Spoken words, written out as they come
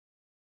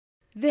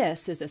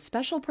This is a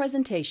special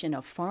presentation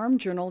of Farm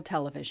Journal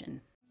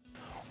Television.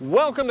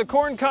 Welcome to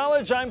Corn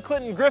College. I'm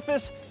Clinton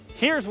Griffiths.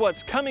 Here's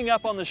what's coming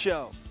up on the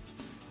show.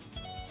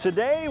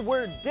 Today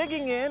we're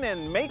digging in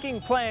and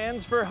making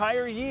plans for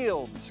higher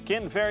yields.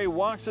 Ken Ferry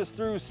walks us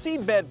through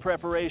seedbed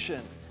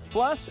preparation.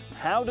 Plus,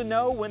 how to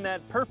know when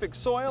that perfect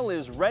soil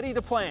is ready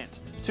to plant.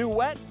 Too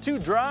wet, too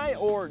dry,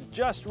 or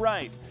just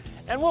right.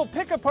 And we'll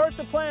pick apart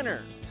the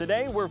planter.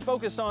 Today we're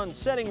focused on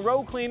setting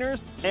row cleaners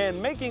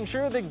and making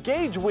sure the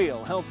gauge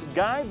wheel helps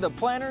guide the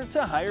planter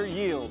to higher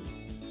yields.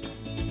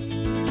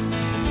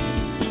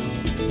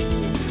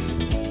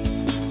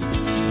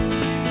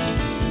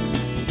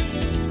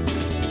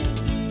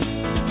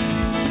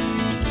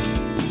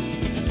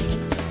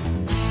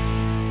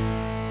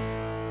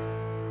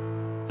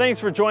 Thanks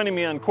for joining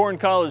me on Corn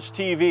College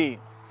TV.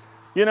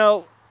 You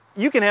know,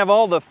 you can have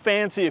all the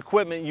fancy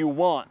equipment you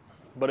want,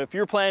 but if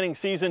your planting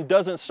season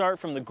doesn't start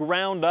from the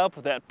ground up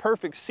with that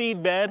perfect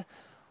seed bed,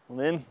 well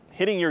then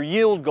hitting your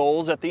yield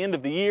goals at the end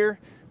of the year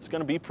is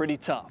going to be pretty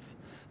tough.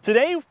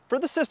 Today, for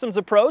the systems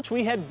approach,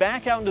 we head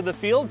back out into the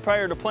field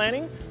prior to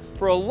planting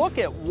for a look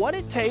at what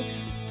it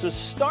takes to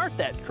start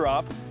that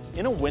crop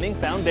in a winning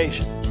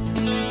foundation.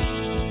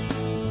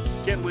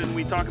 Ken, when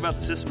we talk about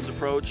the systems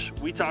approach,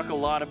 we talk a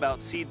lot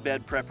about seed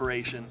bed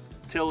preparation,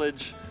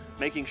 tillage,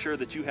 making sure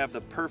that you have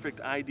the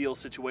perfect ideal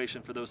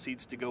situation for those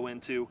seeds to go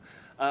into.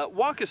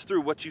 Walk us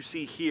through what you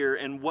see here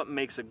and what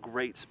makes a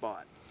great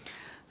spot.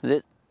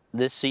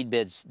 This seed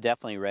bed's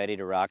definitely ready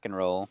to rock and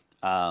roll.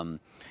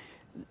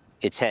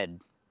 It's had,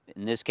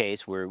 in this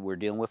case, we're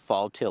dealing with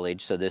fall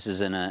tillage, so this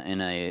is in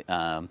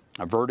a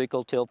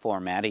vertical till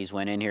format. He's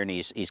went in here and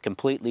he's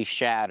completely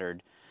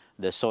shattered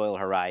the soil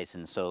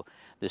horizon. So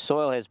the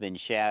soil has been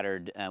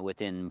shattered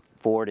within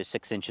 4 to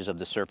 6 inches of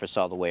the surface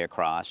all the way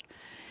across.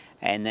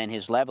 And then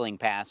his leveling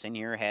pass in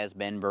here has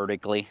been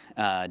vertically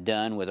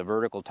done with a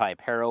vertical type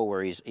harrow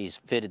where he's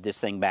fitted this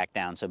thing back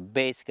down. So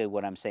basically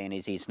what I'm saying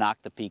is he's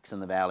knocked the peaks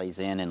and the valleys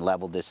in and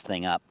leveled this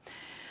thing up.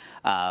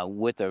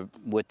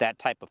 With that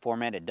type of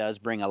format, it does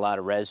bring a lot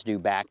of residue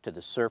back to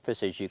the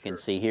surface, as you can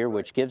see here,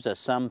 which gives us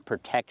some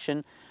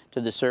protection to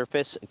the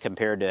surface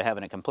compared to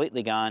having it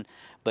completely gone.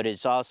 But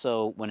it's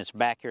also, when it's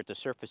back here at the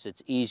surface,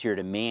 it's easier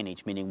to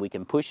manage, meaning we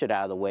can push it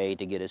out of the way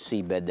to get a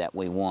seed bed that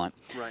we want.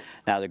 Right.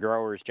 Now the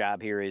grower's job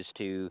here is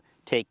to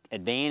take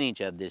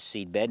advantage of this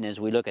seed bed, and as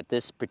we look at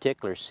this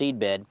particular seed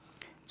bed,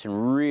 it's in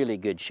really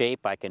good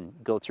shape. I can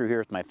go through here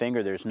with my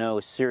finger. There's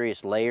no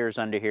serious layers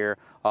under here.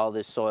 All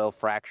this soil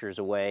fractures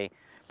away.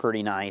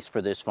 Pretty nice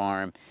for this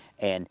farm.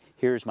 And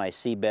here's my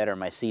seed bed or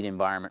my seed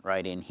environment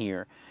right in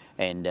here.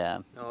 And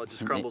it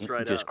just crumbles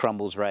right up. Just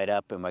crumbles right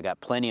up, and I got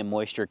plenty of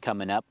moisture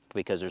coming up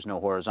because there's no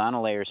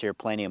horizontal layers here.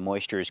 Plenty of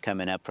moisture is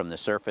coming up from the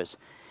surface.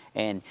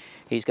 And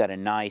he's got a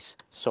nice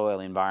soil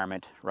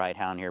environment right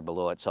down here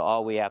below it. So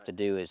all we have to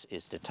do is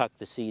to tuck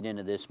the seed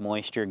into this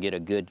moisture, get a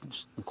good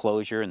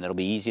closure, and it'll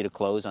be easy to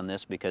close on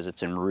this because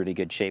it's in really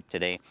good shape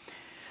today.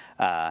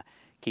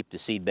 Keep the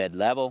seed bed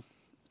level,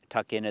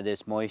 tuck into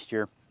this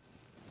moisture.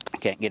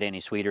 Can't get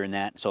any sweeter than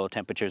that. Soil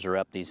temperatures are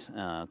up. These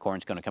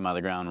corn's going to come out of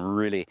the ground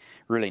really,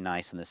 really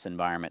nice in this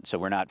environment. So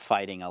we're not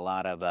fighting a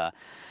lot of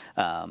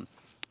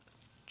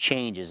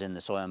changes in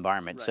the soil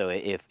environment. Right. So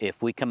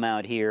if we come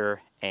out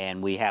here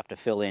and we have to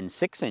fill in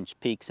 6-inch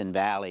peaks and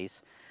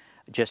valleys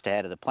just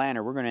ahead of the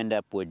planter, we're going to end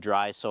up with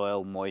dry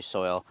soil, moist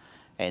soil,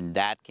 and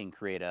that can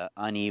create an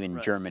uneven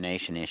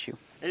germination issue.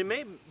 And it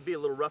may be a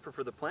little rougher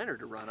for the planter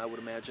to run, I would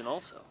imagine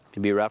also. It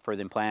can be rougher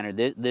than planter.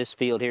 This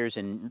field here is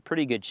in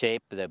pretty good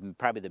shape.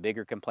 Probably the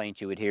bigger complaint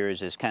you would hear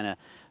is kind of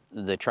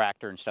the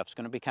tractor and stuff's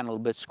going to be kind of a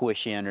little bit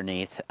squishy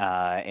underneath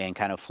and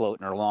kind of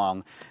floating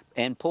along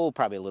and pull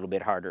probably a little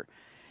bit harder.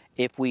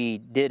 If we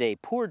did a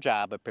poor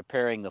job of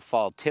preparing the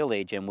fall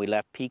tillage and we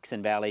left peaks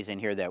and valleys in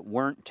here that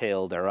weren't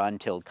tilled or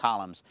untilled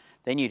columns,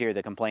 then you'd hear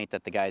the complaint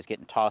that the guy's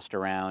getting tossed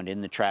around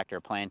in the tractor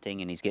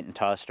planting and he's getting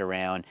tossed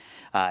around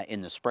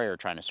in the sprayer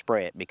trying to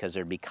spray it because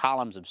there'd be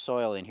columns of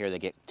soil in here that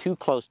get too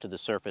close to the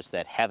surface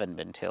that haven't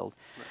been tilled.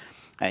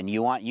 Right. And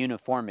you want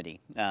uniformity,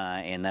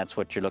 and that's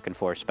what you're looking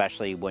for,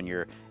 especially when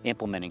you're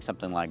implementing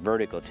something like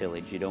vertical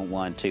tillage. You don't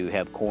want to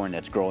have corn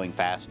that's growing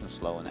fast and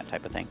slow and that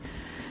type of thing.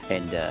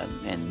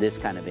 And this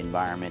kind of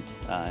environment,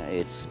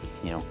 it's,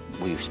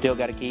 we've still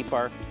got to keep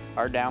our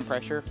down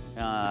pressure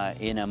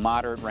in a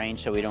moderate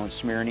range so we don't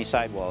smear any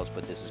sidewalls,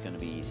 but this is going to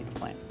be easy to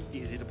plant.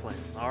 Easy to plant.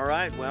 All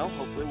right, well,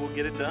 hopefully we'll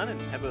get it done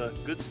and have a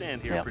good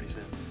stand here pretty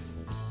soon.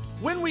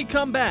 When we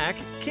come back,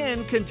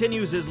 Ken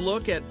continues his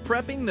look at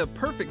prepping the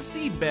perfect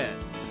seed bed.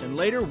 And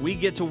later we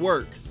get to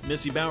work.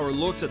 Missy Bauer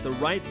looks at the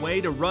right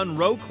way to run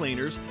row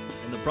cleaners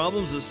and the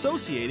problems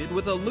associated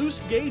with a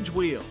loose gauge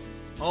wheel.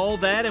 All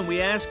that, and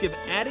we ask if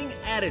adding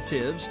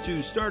additives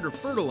to starter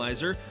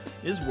fertilizer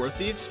is worth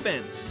the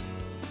expense.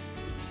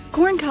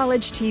 Corn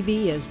College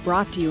TV is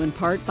brought to you in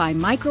part by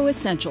Micro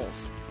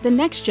Essentials, the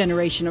next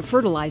generation of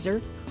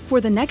fertilizer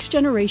for the next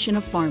generation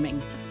of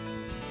farming.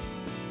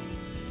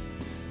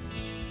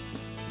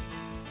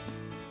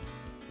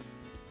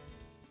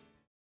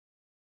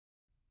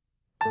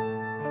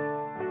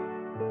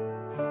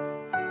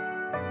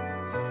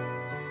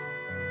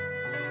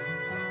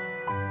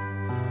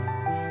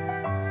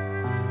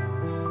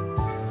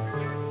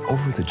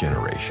 Over the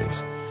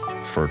generations,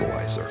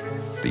 fertilizer,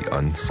 the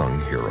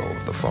unsung hero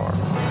of the farm,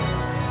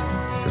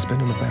 has been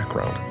in the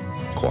background,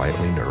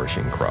 quietly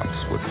nourishing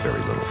crops with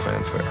very little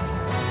fanfare.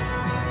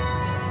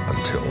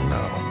 Until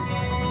now.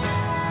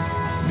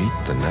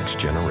 Meet the next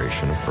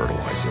generation of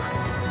fertilizer.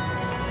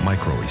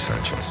 Micro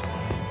Essentials.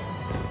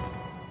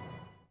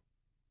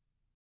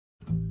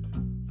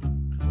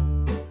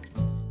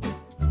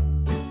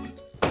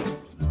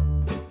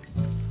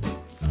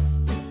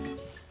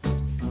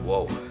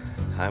 Whoa,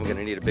 I'm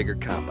gonna need a bigger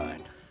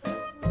combine.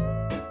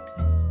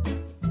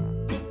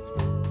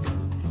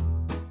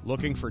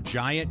 Looking for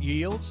giant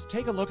yields?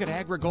 Take a look at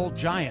AgriGold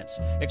Giants.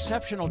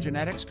 Exceptional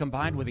genetics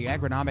combined with the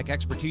agronomic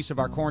expertise of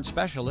our corn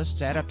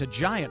specialists add up to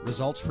giant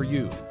results for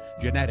you.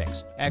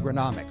 Genetics,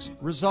 agronomics,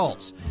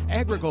 results.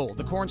 AgriGold,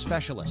 the corn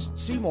specialist.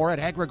 See more at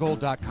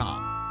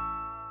agrigold.com.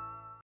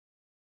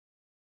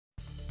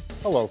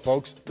 Hello,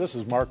 folks. This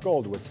is Mark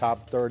Gold with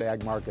Top Third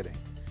Ag Marketing.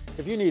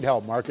 If you need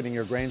help marketing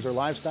your grains or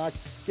livestock,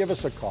 give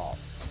us a call.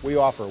 We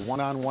offer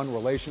one-on-one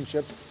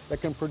relationships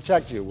that can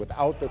protect you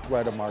without the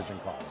threat of margin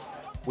calls.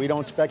 We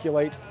don't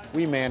speculate,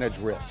 we manage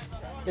risk.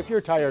 If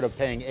you're tired of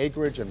paying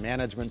acreage and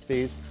management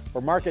fees for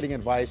marketing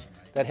advice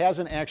that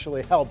hasn't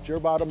actually helped your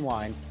bottom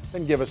line,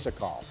 then give us a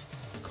call.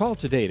 Call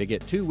today to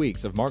get 2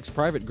 weeks of Mark's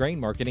private grain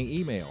marketing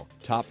email.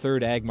 Top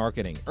Third Ag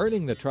Marketing,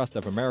 earning the trust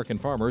of American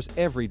farmers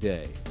every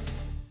day.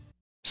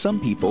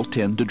 Some people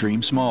tend to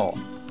dream small.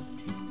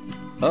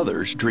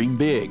 Others dream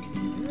big.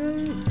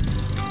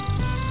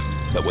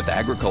 But with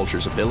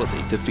agriculture's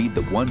ability to feed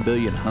the 1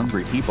 billion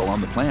hungry people on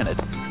the planet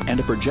and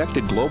a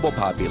projected global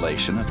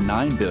population of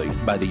 9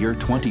 billion by the year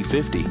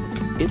 2050,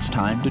 it's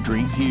time to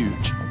dream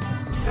huge.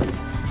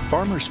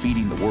 Farmers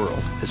Feeding the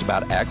World is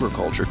about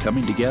agriculture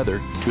coming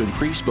together to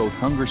increase both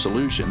hunger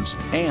solutions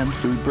and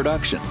food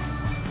production.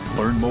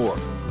 Learn more.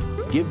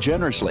 Give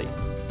generously.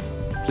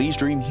 Please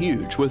dream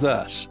huge with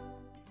us.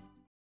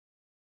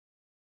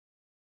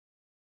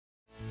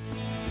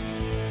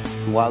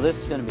 While this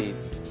is going to be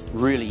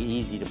really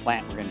easy to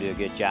plant, we're going to do a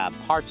good job.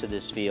 Parts of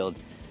this field,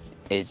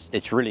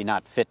 it's really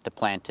not fit to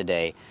plant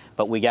today,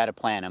 but we got to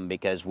plant them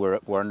because we're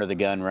under the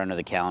gun, we're under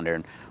the calendar,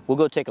 and we'll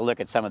go take a look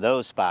at some of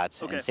those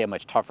spots and see how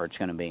much tougher it's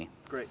going to be.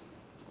 Great.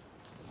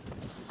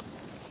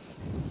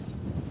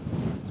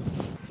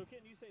 So Ken,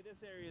 you say this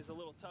area is a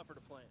little tougher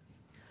to plant?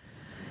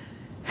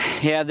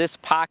 Yeah, this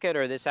pocket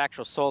or this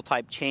actual soil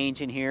type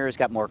change in here has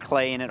got more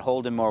clay in it,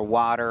 holding more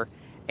water,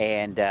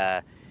 and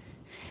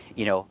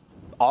you know,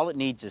 all it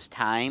needs is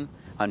time.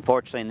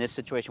 Unfortunately, in this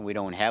situation, we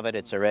don't have it.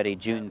 It's already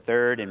June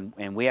 3rd,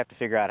 and we have to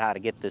figure out how to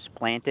get this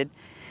planted.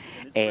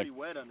 And it's pretty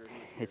wet underneath.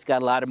 It's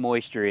got a lot of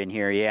moisture in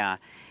here, yeah.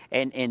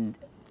 And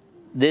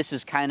this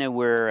is kind of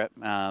where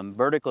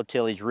vertical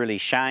tillage really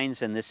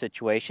shines in this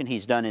situation.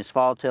 He's done his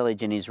fall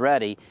tillage and he's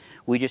ready.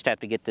 We just have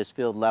to get this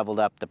field leveled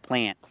up to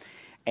plant.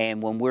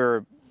 And when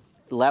we're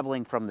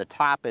leveling from the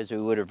top as we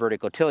would a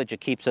vertical tillage, it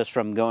keeps us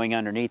from going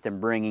underneath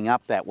and bringing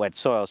up that wet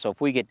soil. So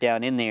if we get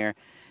down in there,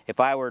 if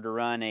I were to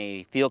run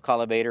a field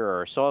cultivator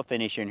or a soil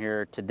finisher in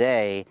here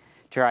today,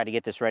 try to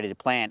get this ready to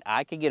plant,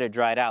 I could get it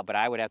dried out, but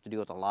I would have to deal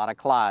with a lot of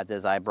clods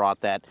as I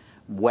brought that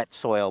wet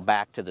soil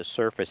back to the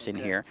surface in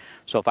here.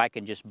 So if I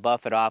can just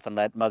buff it off and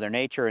let Mother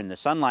Nature and the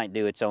sunlight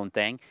do its own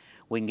thing,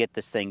 we can get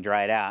this thing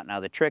dried out. Now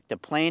the trick to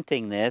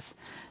planting this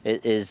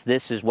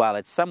is while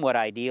it's somewhat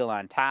ideal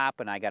on top,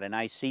 and I got a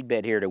nice seed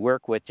bed here to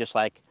work with, just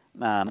like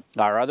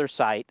our other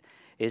site,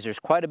 is there's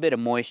quite a bit of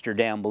moisture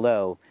down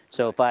below.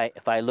 So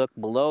if I look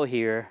below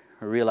here,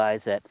 I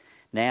realize that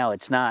now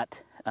it's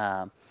not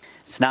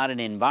an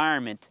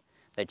environment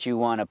that you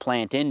want to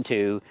plant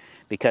into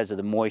because of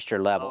the moisture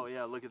level. Oh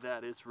yeah, look at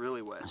that, it's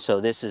really wet. So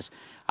this is,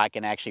 I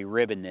can actually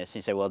ribbon this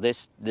and say, well,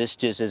 this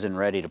just isn't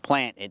ready to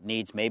plant. It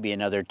needs maybe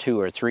another 2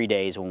 or 3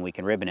 days when we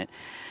can ribbon it.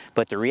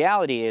 But the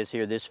reality is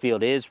here, this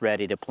field is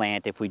ready to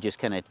plant if we just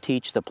kind of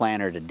teach the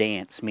planter to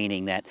dance,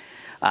 meaning that,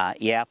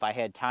 yeah, if I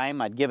had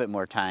time, I'd give it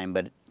more time,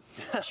 but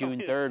June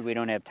 3rd, we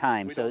don't have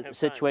time. So a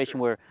situation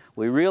where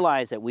we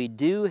realize that we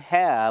do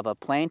have a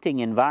planting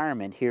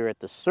environment here at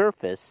the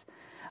surface,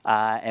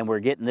 and we're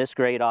getting this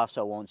grade off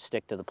so it won't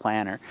stick to the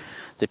planter.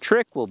 The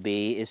trick will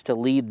be is to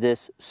leave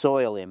this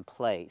soil in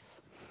place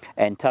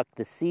and tuck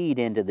the seed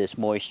into this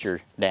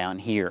moisture down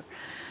here.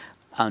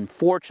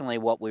 Unfortunately,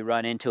 what we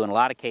run into in a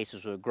lot of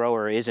cases where a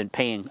grower isn't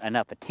paying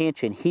enough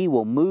attention, he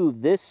will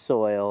move this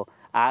soil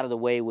out of the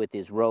way with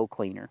his row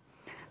cleaner.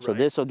 So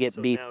this will get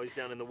beef. Now he's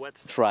down in the wet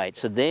stuff. That's right.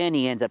 So then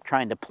he ends up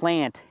trying to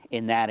plant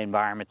in that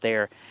environment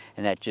there,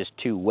 and that's just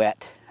too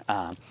wet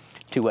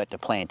to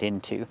plant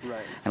into.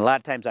 Right. And a lot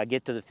of times I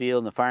get to the field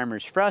and the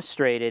farmer's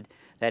frustrated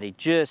that he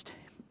just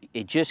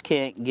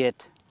can't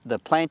get the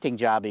planting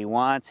job he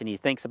wants, and he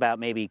thinks about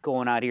maybe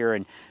going out here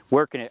and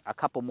working it a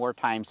couple more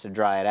times to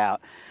dry it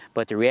out.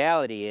 But the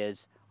reality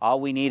is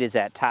all we need is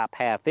that top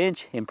 ½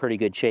 inch in pretty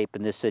good shape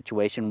in this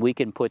situation. We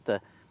can put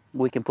the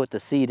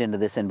seed into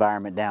this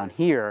environment down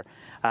here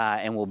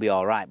and we'll be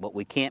all right. But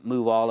we can't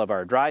move all of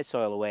our dry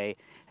soil away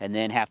and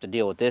then have to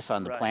deal with this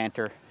on the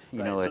planter You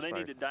right, know, so they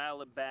need to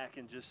dial it back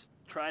and just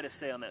try to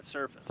stay on that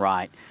surface.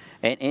 Right.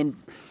 And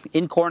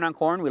in corn on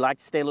corn, we like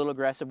to stay a little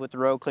aggressive with the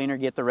row cleaner,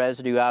 get the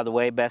residue out of the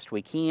way best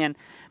we can,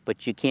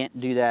 but you can't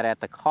do that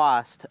at the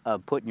cost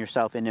of putting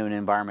yourself into an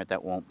environment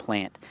that won't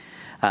plant.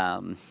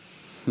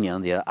 You know,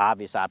 the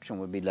obvious option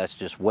would be let's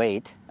just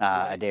wait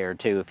a day or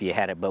two if you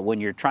had it, but when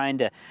you're trying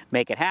to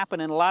make it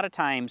happen, and a lot of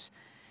times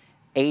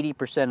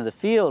 80% of the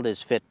field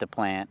is fit to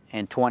plant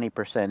and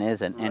 20%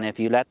 isn't, and if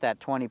you let that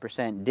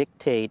 20%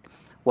 dictate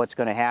what's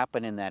going to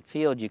happen in that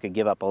field, you could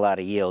give up a lot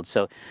of yield.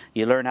 So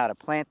you learn how to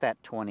plant that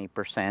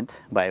 20%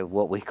 by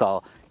what we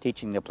call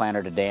teaching the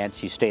planter to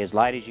dance. You stay as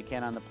light as you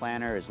can on the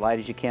planter, as light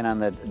as you can on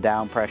the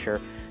down pressure,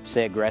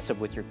 stay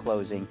aggressive with your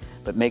closing,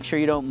 but make sure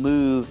you don't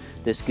move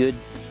this good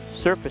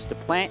surface to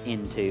plant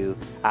into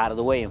out of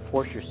the way and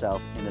force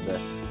yourself into the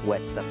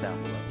wet stuff down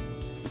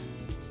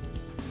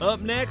below.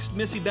 Up next,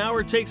 Missy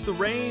Bauer takes the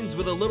reins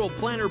with a little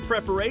planter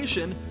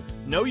preparation.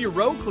 Know your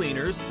row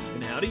cleaners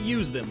and how to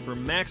use them for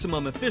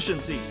maximum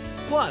efficiency.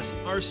 Plus,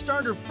 are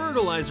starter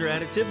fertilizer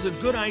additives a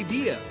good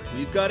idea?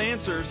 We've got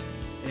answers.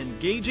 And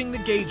gauging the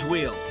gauge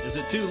wheel. Is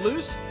it too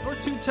loose or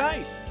too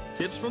tight?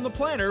 Tips from the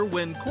planter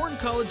when Corn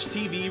College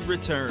TV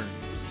returns.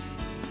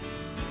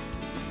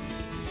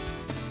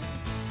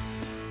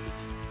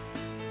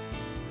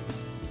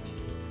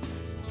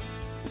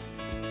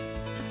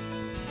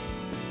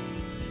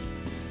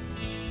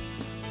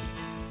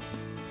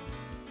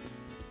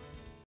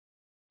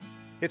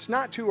 It's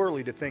not too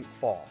early to think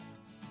fall.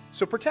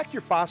 So protect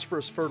your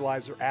phosphorus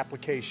fertilizer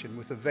application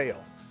with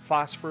Avail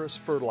Phosphorus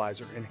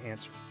Fertilizer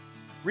Enhancer.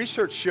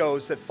 Research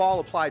shows that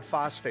fall-applied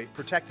phosphate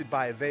protected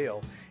by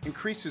Avail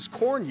increases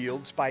corn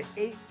yields by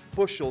 8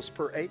 bushels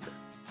per acre.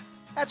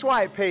 That's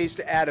why it pays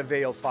to add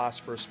Avail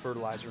Phosphorus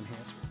Fertilizer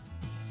Enhancer.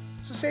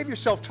 So save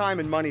yourself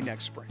time and money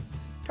next spring.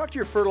 Talk to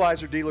your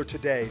fertilizer dealer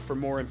today for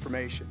more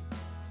information,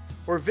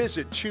 or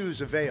visit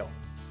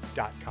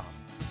chooseavail.com.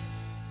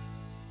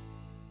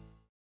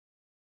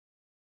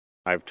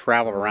 I've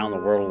traveled around the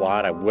world a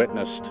lot. I've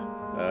witnessed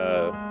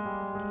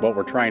what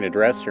we're trying to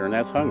address here, and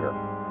that's hunger.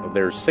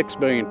 There's 6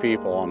 billion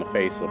people on the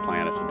face of the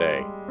planet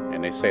today,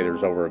 and they say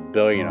there's over 1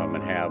 billion of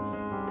them that have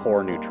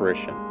poor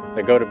nutrition.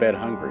 They go to bed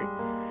hungry.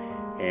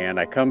 And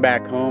I come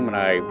back home and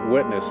I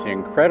witness the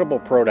incredible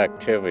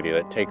productivity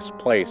that takes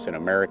place in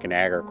American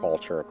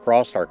agriculture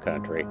across our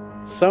country.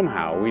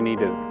 Somehow we need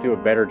to do a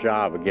better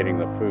job of getting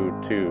the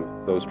food to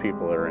those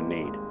people that are in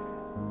need.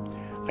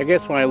 I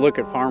guess when I look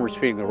at Farmers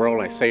Feeding the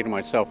World, I say to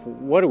myself,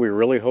 what do we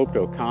really hope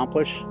to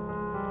accomplish?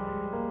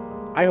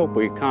 I hope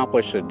we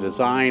accomplish a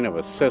design of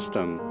a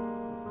system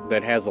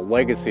that has a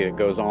legacy that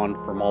goes on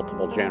for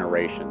multiple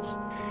generations.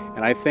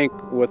 And I think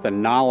with the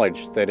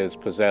knowledge that is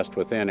possessed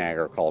within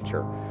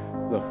agriculture,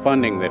 the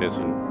funding that is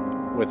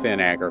within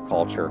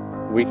agriculture,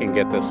 we can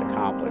get this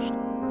accomplished.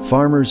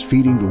 Farmers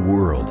Feeding the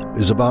World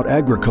is about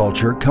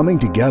agriculture coming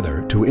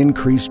together to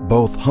increase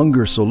both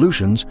hunger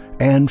solutions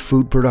and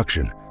food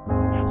production.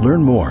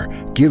 Learn more,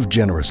 give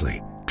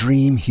generously,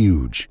 dream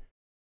huge.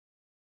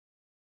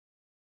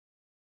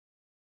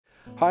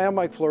 Hi, I'm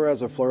Mike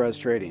Flores of Flores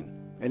Trading,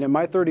 and in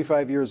my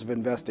 35 years of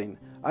investing,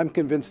 I'm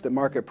convinced that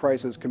market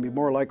prices can be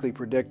more likely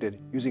predicted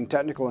using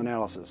technical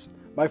analysis.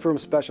 My firm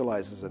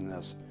specializes in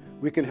this.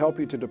 We can help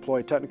you to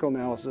deploy technical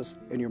analysis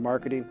in your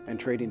marketing and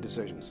trading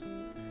decisions.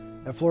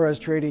 At Flores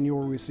Trading, you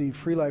will receive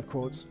free live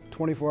quotes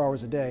 24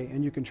 hours a day,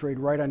 and you can trade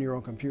right on your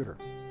own computer.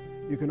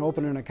 You can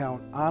open an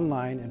account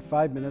online in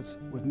 5 minutes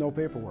with no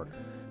paperwork.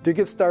 To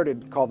get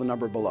started, call the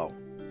number below.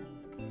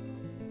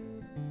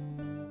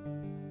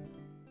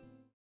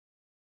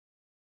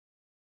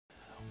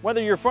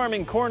 Whether you're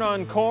farming corn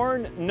on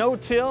corn,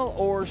 no-till,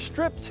 or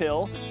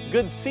strip-till,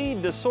 good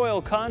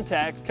seed-to-soil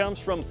contact comes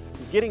from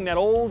getting that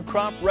old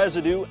crop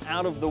residue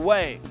out of the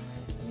way.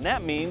 And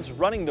that means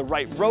running the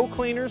right row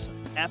cleaners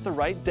at the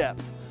right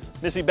depth.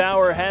 Missy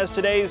Bauer has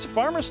today's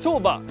Farmer's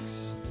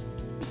Toolbox.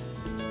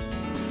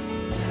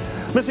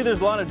 Missy,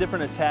 there's a lot of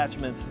different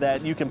attachments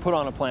that you can put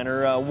on a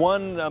planter.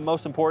 One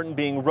most important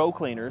being row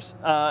cleaners.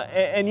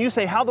 And you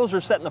say how those are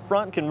set in the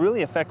front can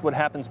really affect what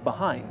happens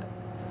behind.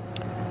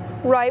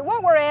 Right,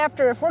 what we're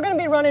after, if we're going to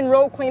be running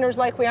row cleaners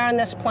like we are in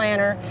this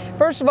planter,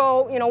 first of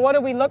all, what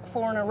do we look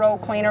for in a row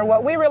cleaner?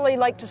 What we really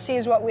like to see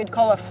is what we'd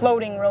call a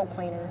floating row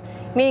cleaner,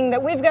 meaning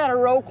that we've got a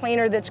row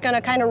cleaner that's going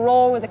to kind of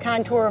roll with the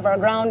contour of our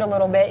ground a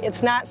little bit.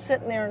 It's not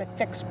sitting there in a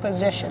fixed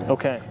position.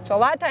 Okay. So a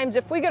lot of times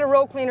if we get a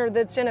row cleaner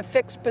that's in a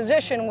fixed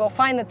position, we'll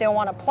find that they'll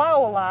want to plow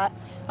a lot,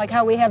 like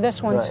how we have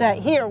this one set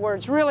here, where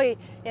it's really,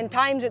 in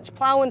times it's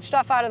plowing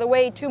stuff out of the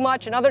way too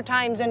much, and other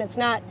times then it's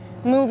not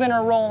moving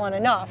or rolling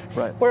enough.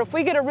 Right. Where if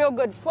we get a real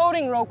good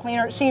floating row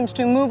cleaner, it seems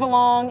to move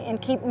along and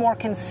keep more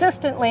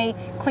consistently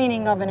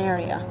cleaning of an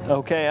area.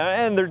 Okay,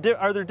 and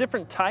are there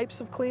different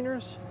types of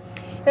cleaners?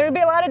 There would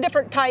be a lot of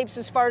different types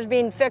as far as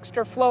being fixed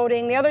or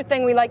floating. The other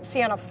thing we like to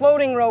see on a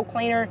floating row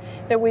cleaner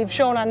that we've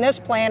shown on this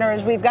planter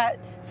is we've got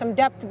some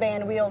depth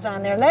band wheels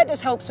on there, and that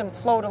just helps them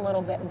float a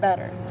little bit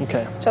better.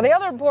 Okay. So the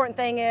other important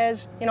thing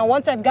is,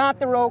 once I've got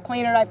the row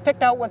cleaner, I've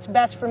picked out what's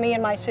best for me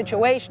in my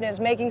situation, is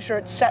making sure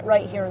it's set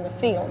right here in the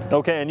field.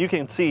 Okay, and you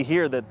can see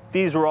here that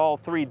these are all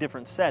 3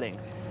 different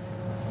settings.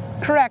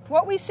 Correct.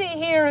 What we see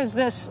here is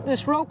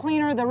this row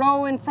cleaner, the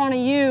row in front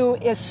of you,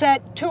 is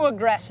set too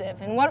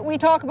aggressive. And what we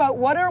talk about,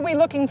 what are we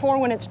looking for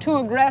when it's too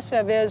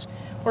aggressive, is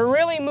we're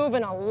really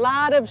moving a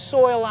lot of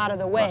soil out of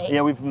the way.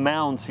 Yeah, we've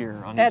mounds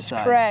here on each side.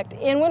 That's correct.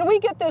 And when we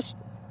get this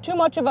too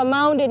much of a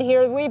mound in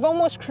here, we've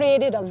almost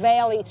created a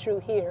valley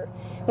through here.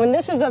 When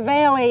this is a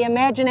valley,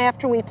 imagine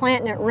after we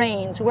plant and it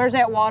rains, where's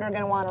that water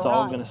going to want to run? It's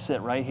all going to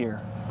sit right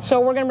here. So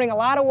we're going to bring a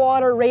lot of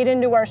water right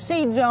into our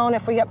seed zone.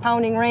 If we get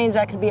pounding rains,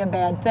 that could be a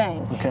bad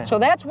thing. Okay. So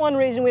that's one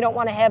reason we don't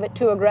want to have it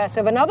too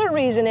aggressive. Another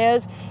reason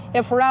is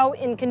if we're out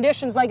in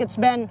conditions like it's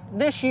been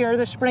this year,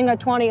 the spring of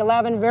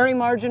 2011, very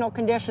marginal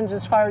conditions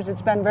as far as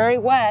it's been very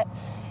wet.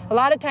 A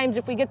lot of times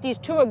if we get these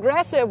too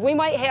aggressive, we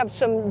might have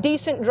some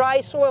decent dry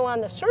soil on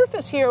the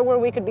surface here where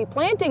we could be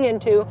planting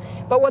into,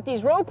 but what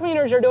these row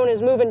cleaners are doing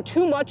is moving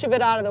too much of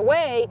it out of the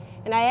way,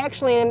 and I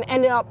actually am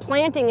ending up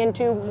planting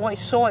into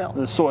moist soil.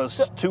 The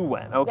soil's too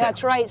wet, okay.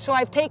 That's right. So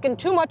I've taken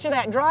too much of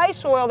that dry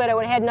soil that I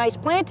would have had nice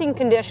planting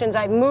conditions,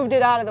 I've moved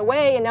it out of the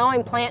way, and now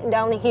I'm planting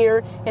down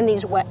here in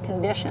these wet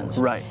conditions.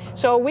 Right.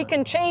 So we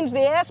can change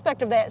the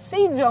aspect of that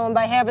seed zone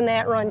by having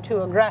that run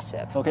too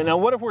aggressive. Okay, now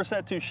what if we're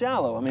set too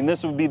shallow? I mean,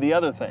 this would be the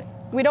other thing.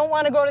 We don't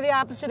want to go to the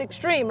opposite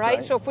extreme,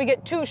 right? So if we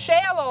get too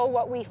shallow,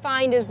 what we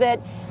find is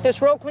that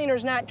this row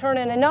cleaner's not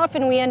turning enough,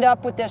 and we end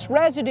up with this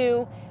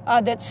residue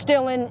that's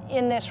still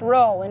in this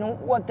row. And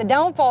what the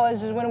downfall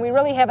is when we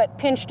really have it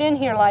pinched in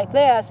here like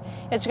this,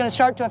 it's going to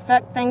start to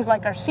affect things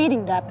like our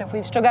seeding depth. If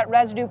we've still got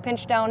residue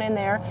pinched down in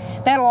there,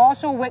 that'll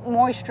also wick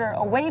moisture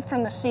away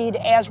from the seed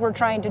as we're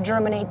trying to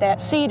germinate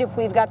that seed. If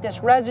we've got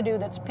this residue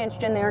that's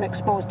pinched in there and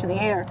exposed to the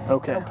air,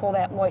 okay, it'll pull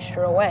that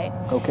moisture away.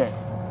 Okay.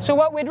 So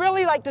what we'd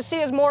really like to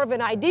see is more of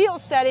an ideal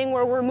setting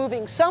where we're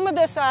moving some of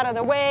this out of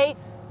the way,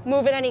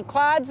 moving any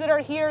clods that are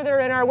here that are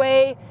in our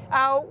way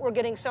out. We're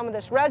getting some of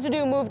this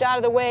residue moved out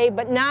of the way,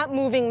 but not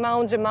moving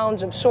mounds and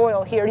mounds of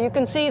soil here. You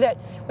can see that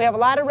we have a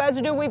lot of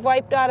residue we've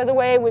wiped out of the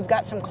way. We've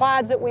got some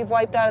clods that we've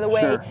wiped out of the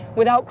way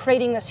without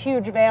creating this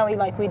huge valley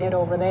like we did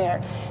over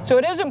there. So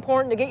it is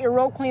important to get your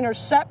row cleaners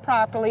set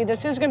properly.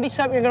 This is going to be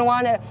something you're going to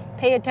want to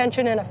pay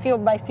attention in a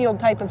field-by-field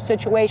type of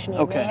situation.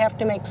 You may have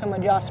to make some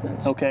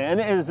adjustments. Okay, and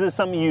is this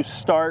something you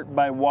start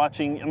by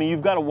watching? I mean,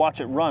 you've got to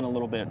watch it run a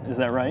little bit. Is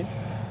that right?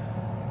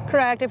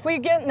 Correct. If we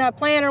get in a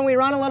planter and we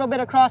run a little bit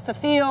across the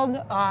field,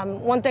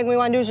 one thing we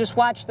want to do is just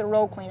watch the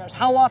row cleaners.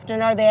 How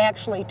often are they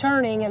actually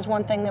turning is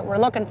one thing that we're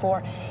looking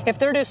for. If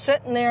they're just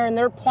sitting there and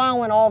they're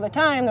plowing all the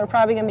time, they're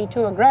probably going to be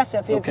too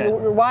aggressive. If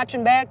you're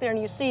watching back there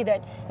and you see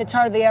that it's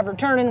hardly ever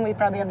turning, we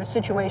probably have the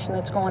situation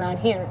that's going on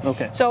here.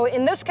 Okay. So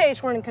in this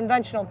case, we're in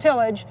conventional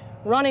tillage,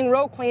 running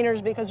row cleaners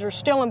because they're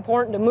still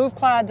important to move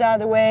clods out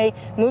of the way,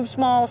 move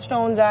small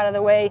stones out of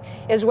the way,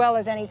 as well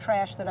as any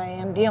trash that I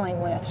am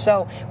dealing with.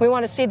 So we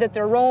want to see that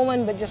they're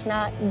rolling, but just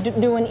not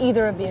doing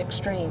either of the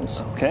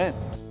extremes. Okay.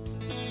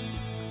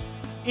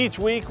 Each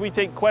week we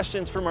take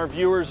questions from our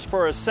viewers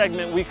for a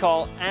segment we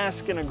call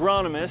Ask an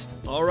Agronomist.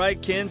 All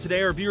right, Ken,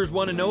 today our viewers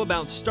want to know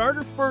about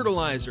starter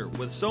fertilizer.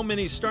 With so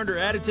many starter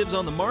additives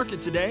on the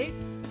market today,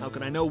 how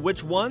can I know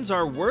which ones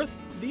are worth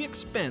the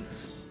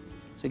expense?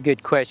 It's a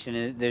good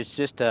question. There's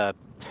just a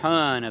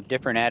ton of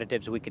different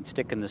additives we can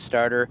stick in the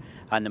starter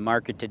on the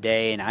market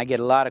today, and I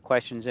get a lot of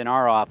questions in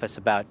our office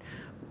about,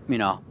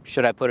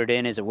 should I put it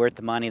in? Is it worth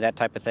the money? That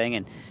type of thing.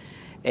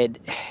 And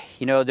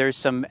there's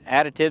some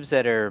additives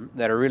that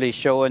are really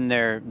showing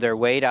their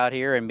weight out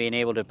here and being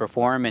able to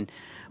perform. And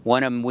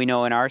one of them we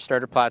know in our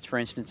starter plots, for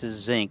instance,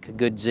 is zinc, a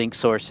good zinc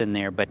source in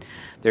there. But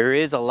there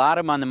is a lot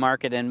of them on the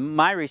market, and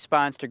my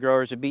response to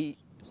growers would be,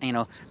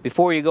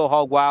 before you go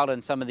hog wild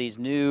on some of these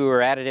newer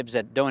additives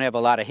that don't have a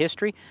lot of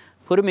history,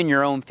 put them in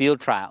your own field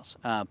trials.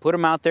 Put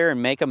them out there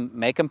and make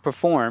them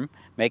perform,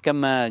 make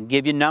them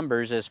give you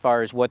numbers as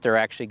far as what they're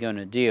actually going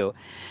to do.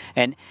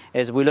 And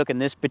as we look in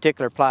this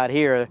particular plot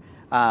here,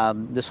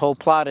 this whole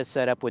plot is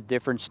set up with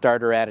different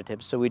starter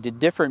additives. So we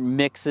did different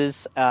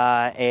mixes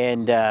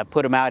and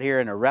put them out here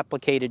in a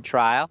replicated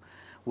trial.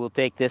 We'll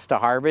take this to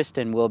harvest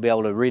and we'll be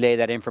able to relay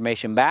that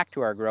information back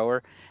to our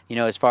grower,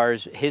 as far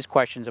as his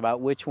questions about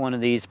which one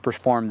of these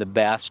performed the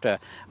best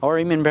or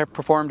even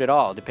performed at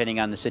all, depending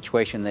on the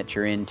situation that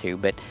you're into.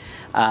 But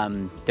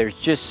there's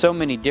just so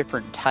many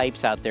different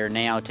types out there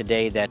now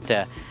today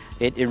that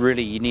it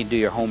really, you need to do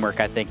your homework,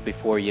 I think,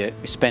 before you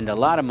spend a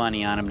lot of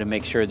money on them to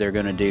make sure they're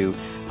going to do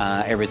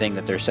everything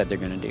that they're said they're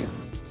going to do.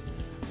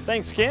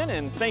 Thanks, Ken,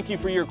 and thank you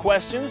for your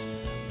questions.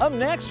 Up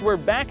next, we're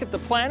back at the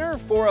planter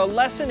for a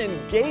lesson in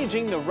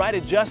gauging the right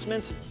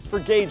adjustments for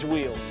gauge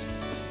wheels.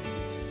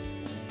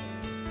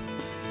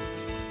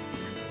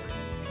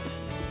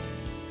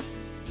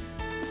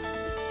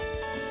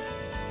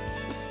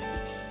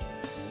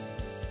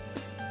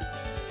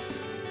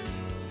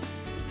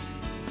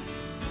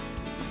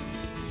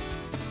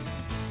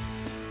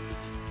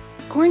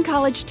 Corn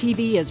College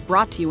TV is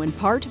brought to you in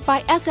part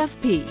by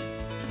SFP,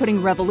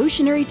 putting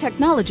revolutionary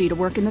technology to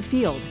work in the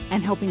field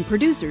and helping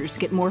producers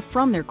get more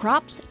from their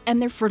crops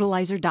and their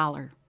fertilizer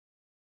dollar.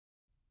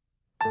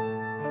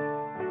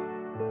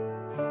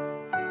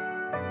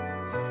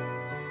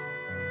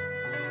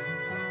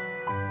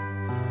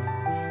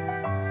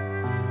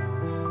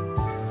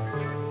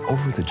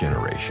 Over the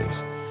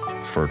generations,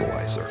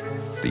 fertilizer,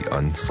 the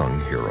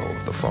unsung hero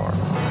of the farm,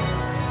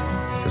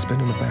 has been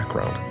in the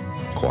background,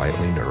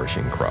 quietly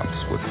nourishing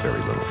crops with very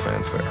little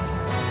fanfare.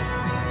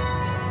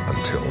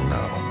 Until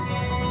now.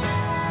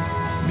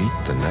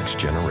 Meet the next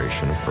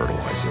generation of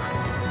fertilizer.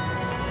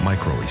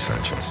 Micro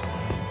Essentials.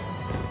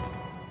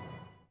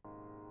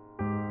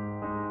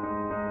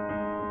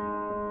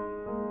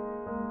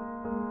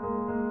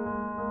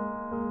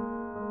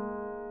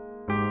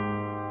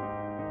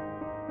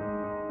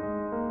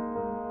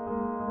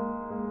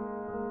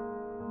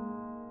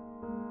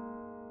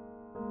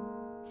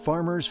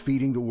 Farmers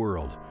Feeding the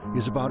World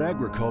is about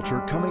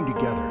agriculture coming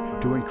together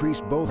to increase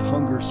both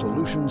hunger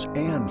solutions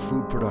and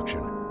food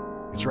production.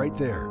 It's right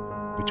there,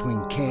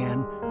 between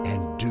can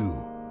and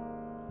do.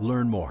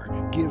 Learn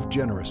more, give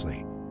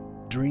generously,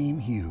 dream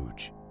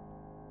huge.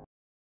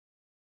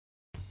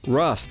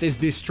 Rust is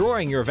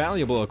destroying your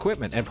valuable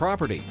equipment and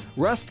property.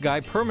 Rust Guy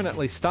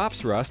permanently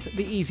stops rust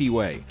the easy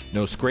way.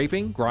 No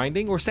scraping,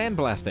 grinding, or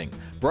sandblasting.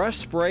 Brush,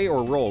 spray,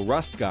 or roll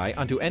Rust Guy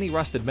onto any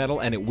rusted metal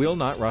and it will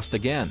not rust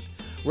again.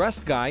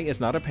 Rust Guy is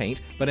not a paint,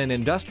 but an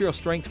industrial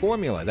strength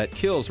formula that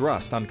kills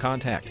rust on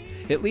contact.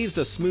 It leaves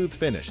a smooth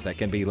finish that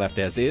can be left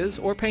as is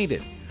or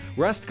painted.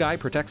 Rust Guy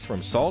protects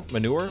from salt,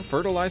 manure,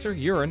 fertilizer,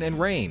 urine, and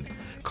rain.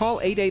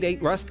 Call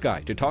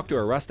 888-RUST-GUY to talk to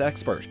a rust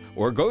expert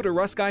or go to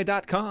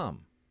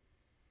rustguy.com.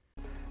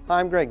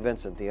 I'm Greg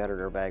Vincent, the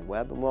editor of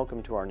AgWeb, and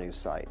welcome to our new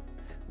site.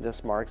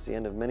 This marks the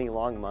end of many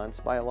long months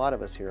by a lot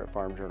of us here at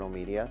Farm Journal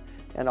Media,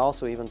 and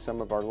also even some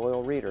of our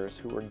loyal readers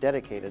who were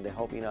dedicated to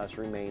helping us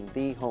remain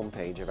the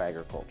homepage of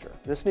agriculture.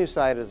 This new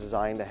site is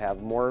designed to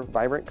have more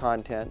vibrant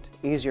content,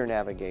 easier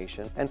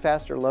navigation, and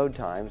faster load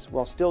times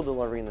while still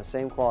delivering the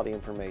same quality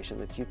information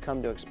that you've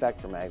come to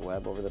expect from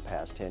AgWeb over the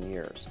past 10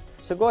 years.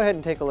 So go ahead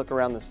and take a look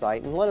around the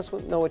site and let us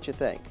know what you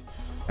think.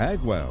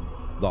 AgWeb,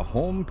 the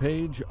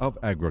homepage of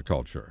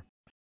agriculture.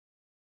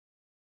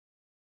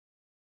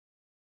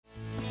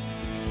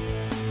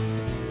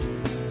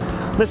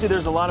 Missy,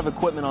 there's a lot of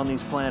equipment on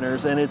these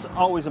planters, and it's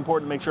always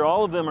important to make sure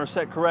all of them are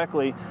set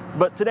correctly.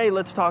 But today,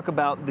 let's talk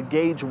about the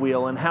gauge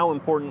wheel and how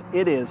important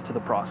it is to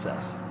the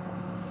process.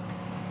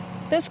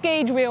 This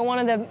gauge wheel, one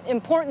of the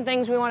important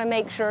things we want to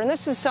make sure, and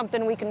this is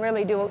something we can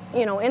really do,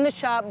 in the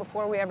shop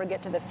before we ever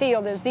get to the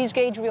field, is these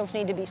gauge wheels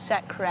need to be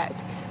set correct.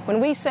 When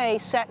we say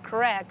set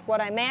correct,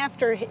 what I'm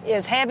after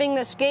is having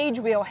this gauge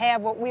wheel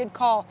have what we'd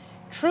call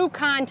true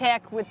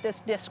contact with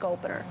this disc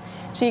opener.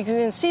 So you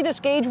can see this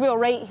gauge wheel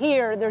right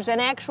here. There's an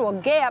actual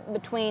gap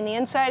between the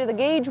inside of the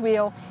gauge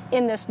wheel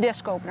in this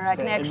disc opener. I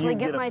can actually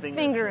get my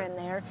finger in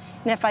there,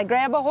 and if I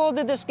grab a hold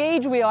of this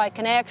gauge wheel, I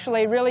can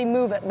actually really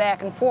move it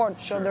back and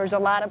forth. So there's a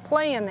lot of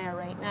play in there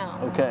right now.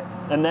 Okay,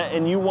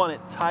 and you want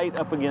it tight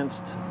up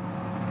against.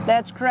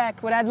 That's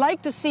correct. What I'd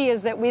like to see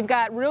is that we've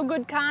got real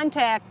good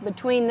contact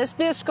between this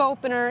disc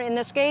opener and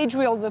this gauge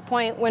wheel to the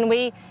point when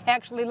we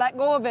actually let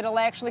go of it, it'll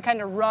actually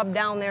kind of rub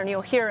down there and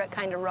you'll hear it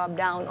kind of rub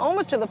down,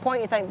 almost to the point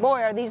you think, boy,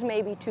 are these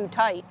maybe too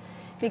tight.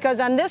 Because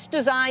on this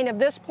design of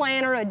this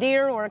planter, a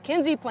Deere or a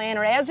Kinsey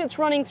planter, as it's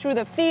running through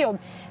the field,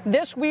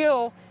 this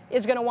wheel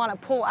is going to want to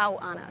pull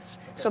out on us.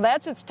 So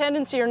that's its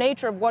tendency or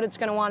nature of what it's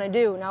going to want to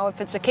do. Now,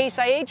 if it's a Case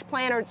IH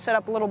planter, it's set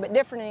up a little bit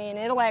differently and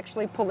it'll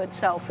actually pull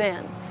itself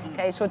in.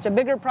 Okay, so it's a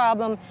bigger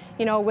problem,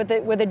 with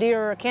a Deere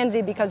or a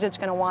Kinsey because it's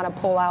going to want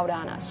to pull out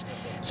on us.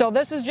 So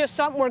this is just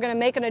something we're going to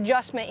make an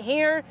adjustment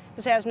here.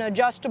 This has an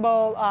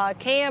adjustable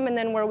cam, and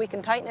then where we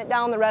can tighten it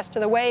down the rest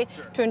of the way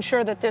to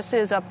ensure that this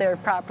is up there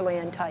properly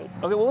and tight.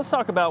 Okay, well, let's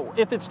talk about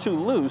if it's too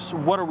loose,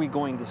 what are we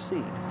going to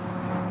see?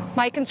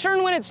 My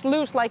concern when it's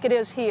loose like it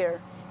is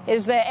here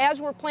is that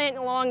as we're planting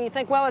along, you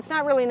think, well, it's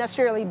not really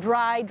necessarily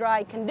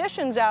dry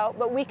conditions out,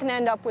 but we can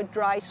end up with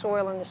dry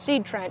soil in the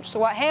seed trench. So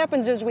what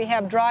happens is we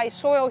have dry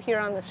soil here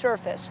on the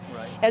surface.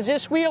 Right. As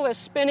this wheel is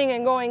spinning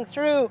and going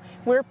through,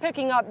 we're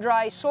picking up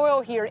dry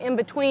soil here in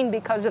between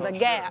because of the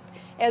gap.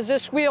 As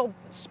this wheel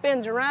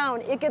spins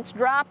around, it gets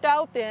dropped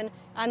out then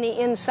on the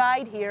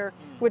inside here,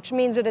 which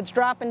means that it's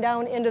dropping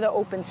down into the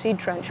open seed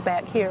trench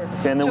back here.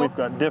 And then we've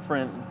got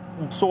different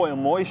soil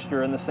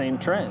moisture in the same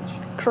trench.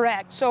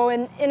 Correct. So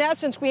in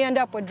essence, we end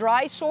up with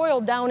dry soil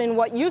down in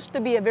what used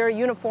to be a very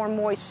uniform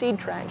moist seed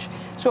trench.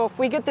 So if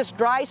we get this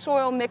dry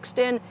soil mixed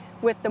in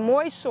with the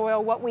moist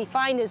soil, what we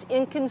find is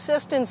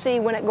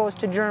inconsistency when it goes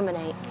to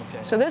germinate.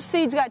 Okay. So this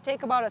seed's got to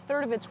take about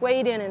 1/3 of its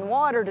weight in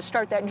water to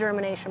start that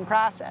germination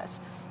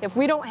process. If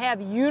we don't have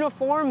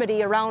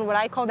uniformity around what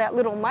I call that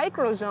little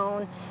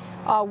microzone,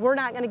 we're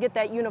not going to get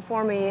that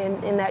uniformity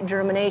in that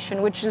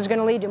germination, which is going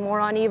to lead to more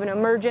uneven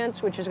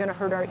emergence, which is going to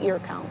hurt our ear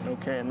count.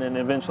 Okay, and then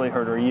eventually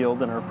hurt our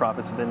yield and our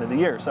profits at the end of the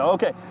year. So,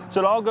 okay,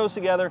 so it all goes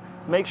together.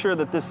 Make sure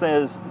that this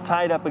is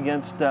tied up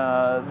against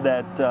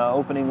that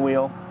opening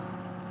wheel.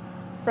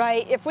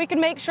 right? If we can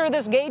make sure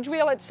this gauge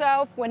wheel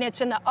itself, when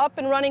it's in the up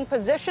and running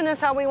position,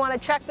 is how we want to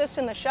check this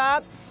in the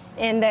shop,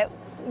 and that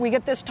we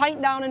get this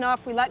tightened down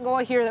enough, we let go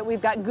of here, that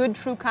we've got good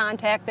true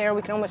contact there.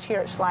 We can almost hear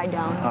it slide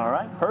down. All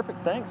right,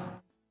 perfect, thanks.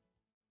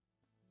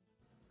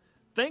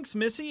 Thanks,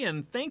 Missy,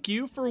 and thank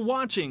you for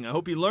watching. I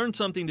hope you learned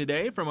something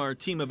today from our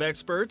team of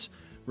experts.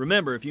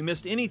 Remember, if you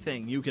missed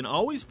anything, you can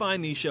always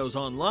find these shows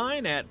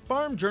online at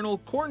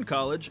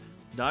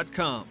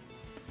farmjournalcorncollege.com.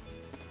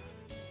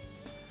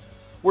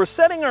 We're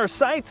setting our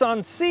sights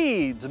on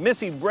seeds.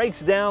 Missy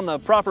breaks down the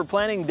proper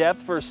planting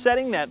depth for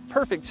setting that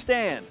perfect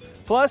stand.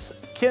 Plus,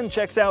 Ken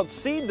checks out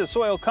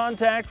seed-to-soil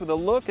contact with a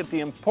look at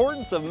the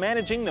importance of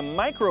managing the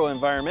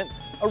microenvironment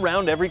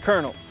around every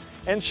kernel.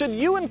 And should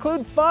you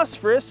include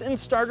phosphorus in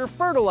starter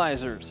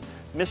fertilizers?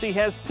 Missy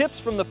has tips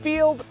from the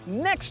field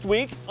next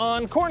week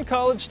on Corn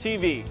College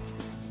TV.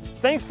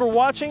 Thanks for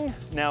watching.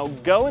 Now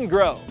go and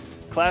grow.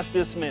 Class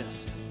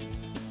dismissed.